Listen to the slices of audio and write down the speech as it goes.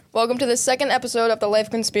Welcome to the second episode of the Life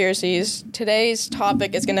Conspiracies. Today's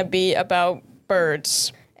topic is going to be about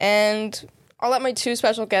birds. And I'll let my two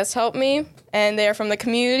special guests help me. And they are from the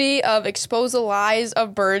community of Expose the Lies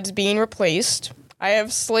of Birds Being Replaced. I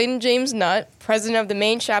have Slayton James Nutt, president of the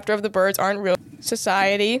main chapter of the Birds Aren't Real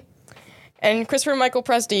Society. And Christopher Michael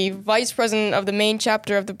Presti, vice president of the main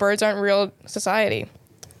chapter of the Birds Aren't Real Society.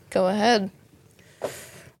 Go ahead.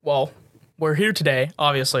 Well, we're here today,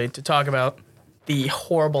 obviously, to talk about the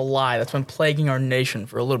horrible lie that's been plaguing our nation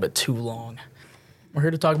for a little bit too long. We're here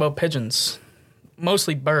to talk about pigeons.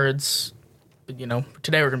 Mostly birds, but,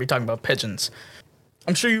 today we're going to be talking about pigeons.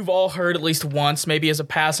 I'm sure you've all heard at least once, maybe as a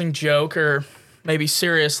passing joke or maybe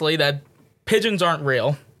seriously, that pigeons aren't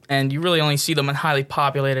real, and you really only see them in highly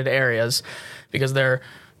populated areas because they're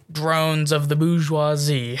drones of the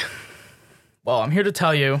bourgeoisie. Well, I'm here to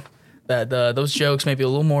tell you that those jokes may be a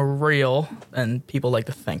little more real than people like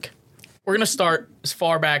to think. We're going to start as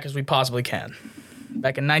far back as we possibly can.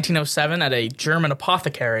 Back in 1907, at a German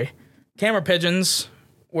apothecary, camera pigeons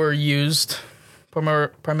were used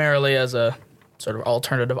primarily as a sort of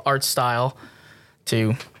alternative art style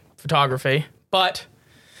to photography. But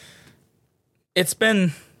it's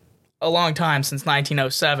been a long time since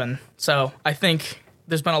 1907, so I think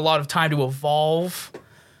there's been a lot of time to evolve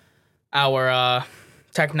our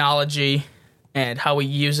technology and how we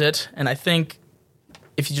use it. And I think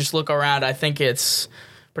if you just look around, I think it's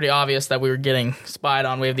pretty obvious that we were getting spied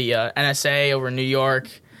on. We have the NSA over in New York.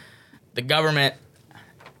 The government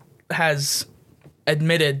has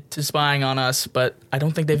admitted to spying on us, but I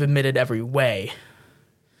don't think they've admitted every way.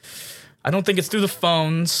 I don't think it's through the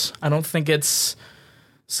phones. I don't think it's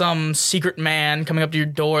some secret man coming up to your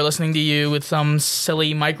door listening to you with some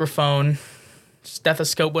silly microphone,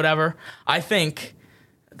 stethoscope, whatever. I think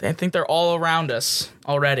they're all around us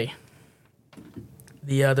already.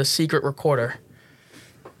 The secret recorder.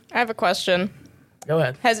 I have a question. Go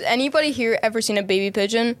ahead. Has anybody here ever seen a baby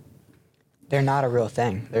pigeon? They're not a real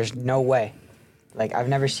thing. There's no way. Like, I've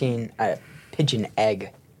never seen a pigeon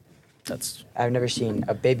egg. I've never seen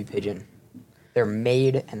a baby pigeon. They're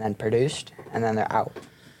made and then produced, and then they're out.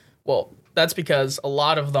 Well, that's because a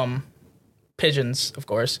lot of them, pigeons, of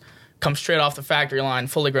course, come straight off the factory line,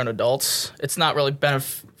 fully grown adults. It's not really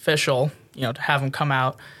beneficial, to have them come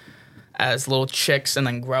out as little chicks and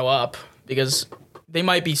then grow up, because they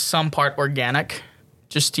might be some part organic,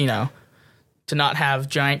 just, to not have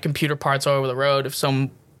giant computer parts all over the road if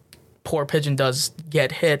some poor pigeon does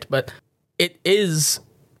get hit. But it is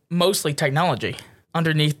mostly technology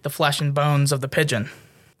underneath the flesh and bones of the pigeon.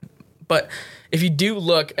 But if you do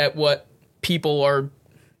look at what people are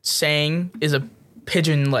saying is a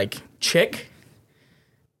pigeon-like chick,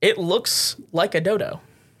 it looks like a dodo.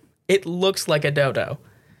 It looks like a dodo.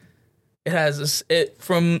 It has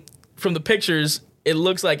from the pictures, it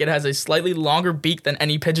looks like it has a slightly longer beak than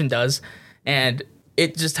any pigeon does, and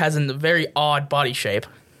it just has a very odd body shape.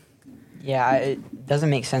 Yeah, it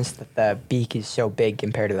doesn't make sense that the beak is so big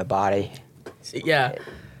compared to the body. Yeah.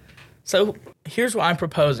 So here's what I'm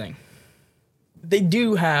proposing. They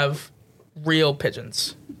do have real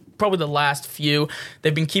pigeons. Probably the last few.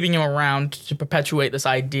 They've been keeping them around to perpetuate this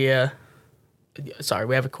idea. Sorry,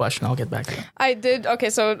 we have a question. I'll get back to that. Okay,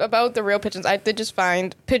 so about the real pigeons, I did just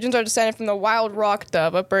find pigeons are descended from the wild rock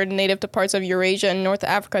dove, a bird native to parts of Eurasia and North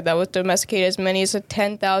Africa that was domesticated as many as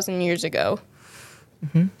 10,000 years ago.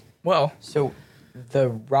 Mm-hmm. Well, so the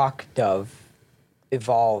rock dove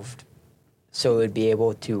evolved so it would be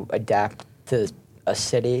able to adapt to a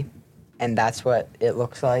city, and that's what it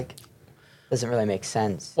looks like? Doesn't really make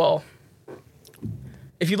sense. Well,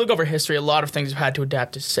 if you look over history, a lot of things have had to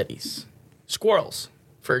adapt to cities. Squirrels,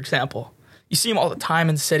 for example. You see them all the time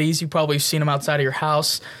in cities. You've probably seen them outside of your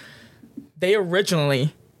house. They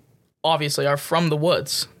originally, obviously, are from the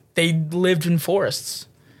woods. They lived in forests.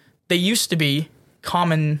 They used to be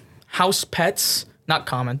common house pets. Not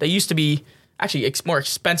common. They used to be actually more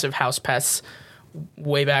expensive house pets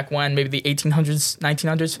way back when, maybe the 1800s,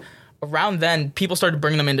 1900s. Around then, people started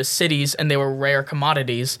bringing them into cities, and they were rare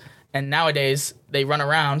commodities. And nowadays, they run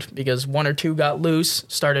around because one or two got loose,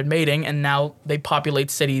 started mating, and now they populate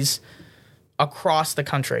cities across the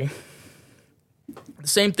country. The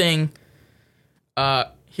same thing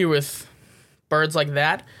here with birds like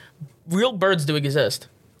that. Real birds do exist,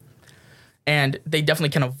 and they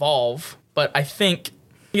definitely can evolve, but I think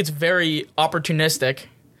it's very opportunistic,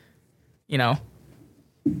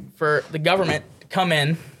 for the government to come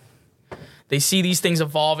in. They see these things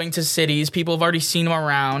evolving to cities. People have already seen them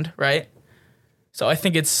around, right? So I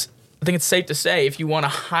think it's safe to say if you want to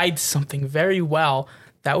hide something very well,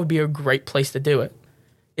 that would be a great place to do it.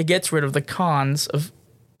 It gets rid of the cons of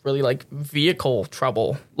really like vehicle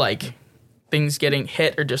trouble, like things getting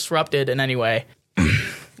hit or disrupted in any way.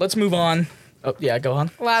 Let's move on. Oh, yeah, go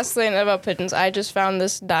on. Last thing about pigeons, I just found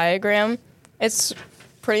this diagram. It's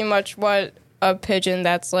pretty much what a pigeon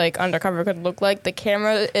that's like undercover could look like. The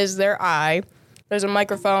camera is their eye. There's a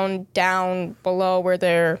microphone down below where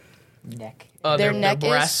their Neck. their neck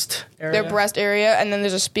breast is, area. their breast area, and then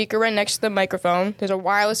there's a speaker right next to the microphone. There's a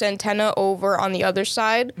wireless antenna over on the other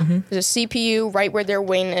side. There's a CPU right where their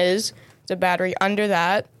wing is. There's a battery under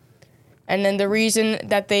that. And then the reason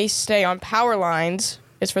that they stay on power lines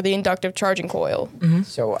is for the inductive charging coil.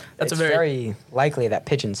 So it's very likely that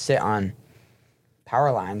pigeons sit on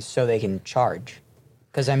power lines so they can charge.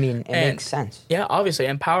 Because, I mean, it makes sense. Yeah, obviously.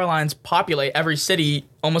 And power lines populate every city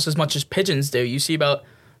almost as much as pigeons do. You see about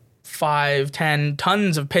 5, 10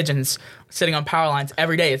 tons of pigeons sitting on power lines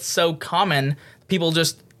every day. It's so common, people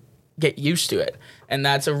just get used to it. And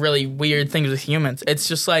that's a really weird thing with humans. It's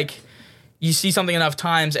just like you see something enough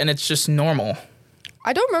times and it's just normal.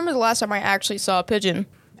 I don't remember the last time I actually saw a pigeon.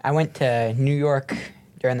 I went to New York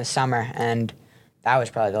during the summer, and that was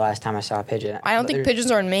probably the last time I saw a pigeon. I don't think pigeons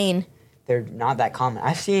are in Maine. They're not that common.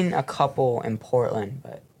 I've seen a couple in Portland,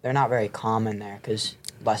 but they're not very common there because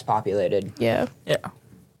less populated. Yeah. Yeah.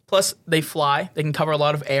 Plus, they fly. They can cover a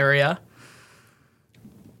lot of area.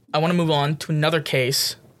 I want to move on to another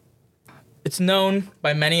case. It's known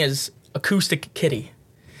by many as acoustic kitty.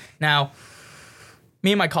 Now,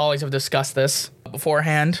 me and my colleagues have discussed this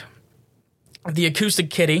beforehand. The acoustic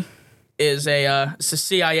kitty is it's a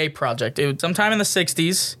CIA project. It was sometime in the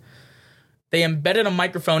 60s. They embedded a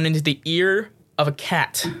microphone into the ear of a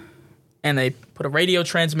cat, and they put a radio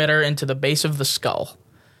transmitter into the base of the skull.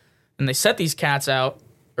 And they set these cats out,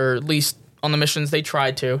 or at least on the missions they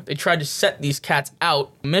tried to. They tried to set these cats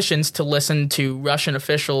out, missions to listen to Russian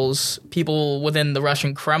officials, people within the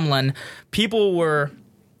Russian Kremlin. People were,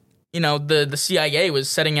 the CIA was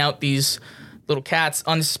setting out these little cats,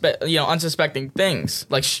 unsuspecting things.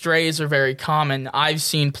 Like strays are very common. I've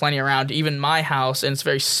seen plenty around, even my house, and it's a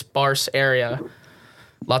very sparse area.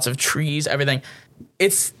 Lots of trees, everything.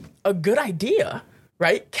 It's a good idea,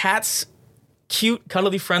 right? Cats, cute,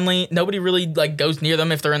 cuddly, friendly. Nobody really goes near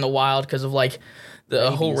them if they're in the wild because of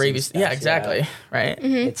the whole rabies. Stuff, yeah, exactly. yeah. Right.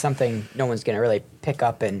 Mm-hmm. It's something no one's gonna really pick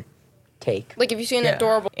up and take. Like if you see an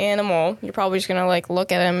adorable animal, you're probably just gonna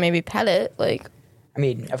look at it and maybe pet it. I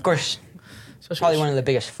mean, of course, probably one of the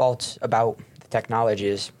biggest faults about the technology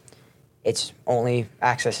is it's only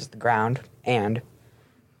accesses the ground, and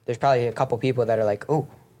there's probably a couple people that are like, "Oh,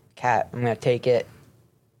 cat, I'm gonna take it."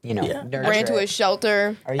 Ran to a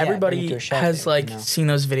shelter. Or, Everybody into a shelter, has seen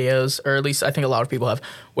those videos, or at least I think a lot of people have,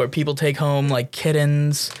 where people take home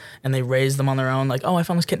kittens and they raise them on their own. Like, oh, I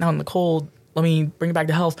found this kitten out in the cold. Let me bring it back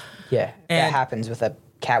to health. Yeah, and that happens with a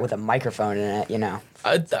cat with a microphone in it.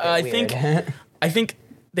 I think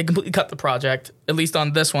they completely cut the project, at least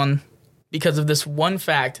on this one, because of this one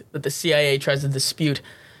fact that the CIA tries to dispute.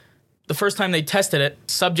 The first time they tested it,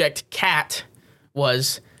 subject cat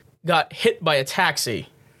got hit by a taxi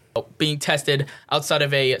being tested outside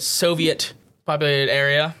of a Soviet populated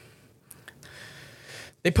area.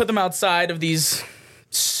 They put them outside of these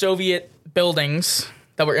Soviet buildings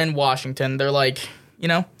that were in Washington. They're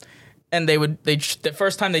and the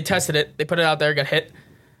first time they tested it, they put it out there, got hit.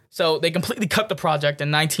 So they completely cut the project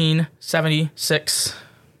in 1976.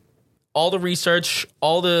 All the research,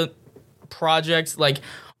 all the projects,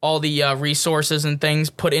 all the resources and things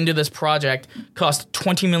put into this project cost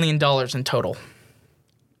 $20 million in total.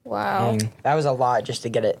 Wow. Dang, that was a lot just to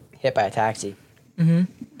get it hit by a taxi.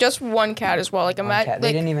 Just one cat as well. They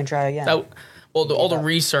didn't even try again. All the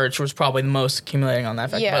research was probably the most accumulating on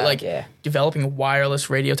that fact. Yeah. But developing wireless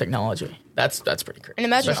radio technology, that's pretty crazy. And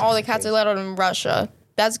imagine all the cats they let out in Russia.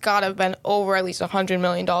 That's gotta have been over at least $100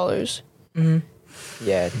 million.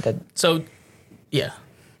 Yeah. So, yeah.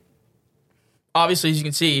 Obviously, as you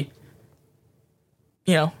can see,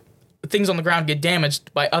 things on the ground get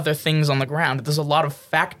damaged by other things on the ground. There's a lot of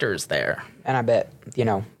factors there. And I bet,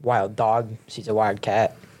 wild dog sees a wild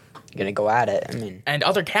cat, gonna go at it. I mean, and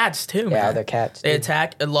other cats too. Yeah, man. other cats. They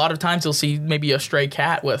attack. A lot of times you'll see maybe a stray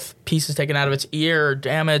cat with pieces taken out of its ear or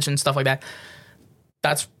damage and stuff like that.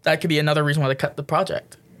 That could be another reason why they cut the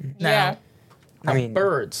project. Now,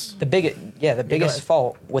 birds. The biggest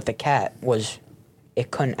fault with the cat was it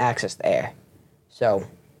couldn't access the air. So,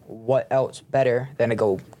 what else better than to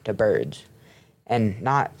go to birds? And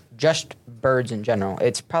not just birds in general.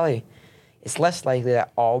 It's less likely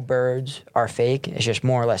that all birds are fake. It's just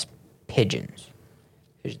more or less pigeons.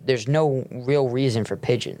 There's no real reason for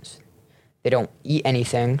pigeons. They don't eat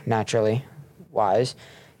anything, naturally wise.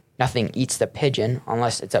 nothing eats the pigeon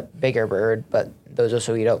unless it's a bigger bird, but those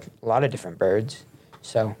also eat a lot of different birds.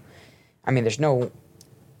 So, I mean, there's no,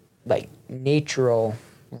 like, natural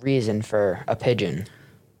reason for a pigeon.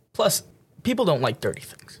 Plus, people don't like dirty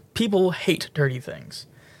things. People hate dirty things.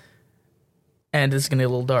 And this is going to be a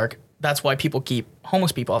little dark. That's why people keep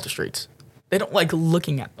homeless people off the streets. They don't like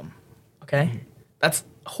looking at them, okay? Mm-hmm. That's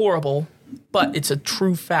horrible, but it's a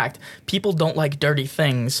true fact. People don't like dirty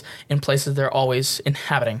things in places they're always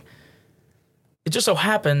inhabiting. It just so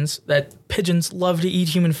happens that pigeons love to eat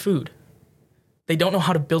human food. They don't know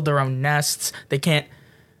how to build their own nests. They can't,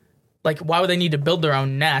 like, why would they need to build their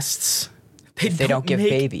own nests? They don't give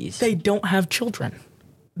babies. They don't have children.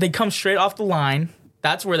 They come straight off the line.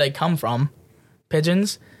 That's where they come from.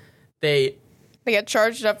 Pigeons, they get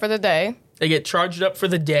charged up for the day. They get charged up for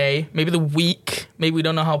the day, maybe the week. Maybe we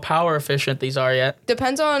don't know how power efficient these are yet.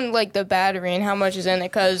 Depends on, like, the battery and how much is in it.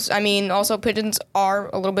 Because, I mean, also pigeons are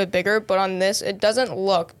a little bit bigger, but on this, it doesn't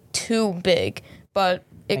look too big. But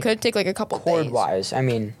it like, could take, like, a couple days. Cord-wise, I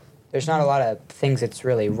mean, there's not a lot of things it's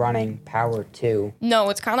really running power to. No,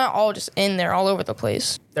 it's kind of all just in there, all over the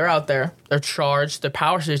place. They're out there. They're charged. The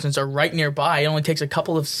power stations are right nearby. It only takes a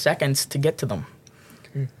couple of seconds to get to them.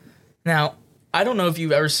 Mm. Now, I don't know if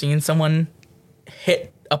you've ever seen someone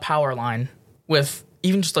hit a power line with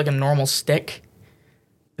even just like a normal stick.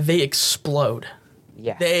 They explode.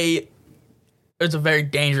 Yeah. It's a very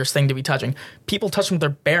dangerous thing to be touching. People touch them with their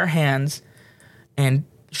bare hands and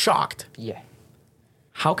shocked. Yeah.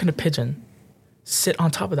 How can a pigeon sit on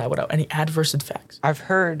top of that without any adverse effects? I've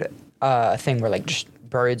heard a thing where like just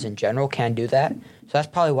birds in general can do that. So that's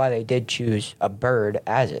probably why they did choose a bird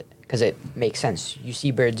as it, because it makes sense. You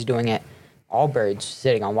see birds doing it. All birds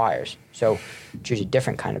sitting on wires. So choose a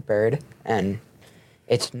different kind of bird, and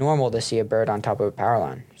it's normal to see a bird on top of a power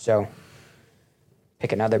line. So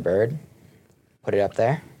pick another bird, put it up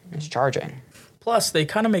there, and it's charging. Plus, they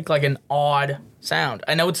kind of make like an odd sound.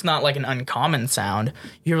 I know it's not like an uncommon sound.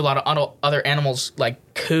 You hear a lot of other animals like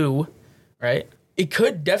coo, right? It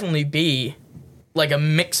could definitely be like a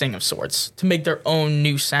mixing of sorts to make their own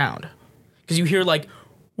new sound. Because you hear like,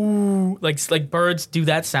 ooh, like birds do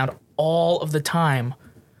that sound all of the time,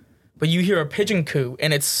 but you hear a pigeon coo,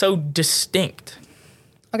 and it's so distinct.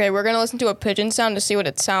 Okay, we're going to listen to a pigeon sound to see what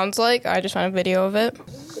it sounds like. I just found a video of it.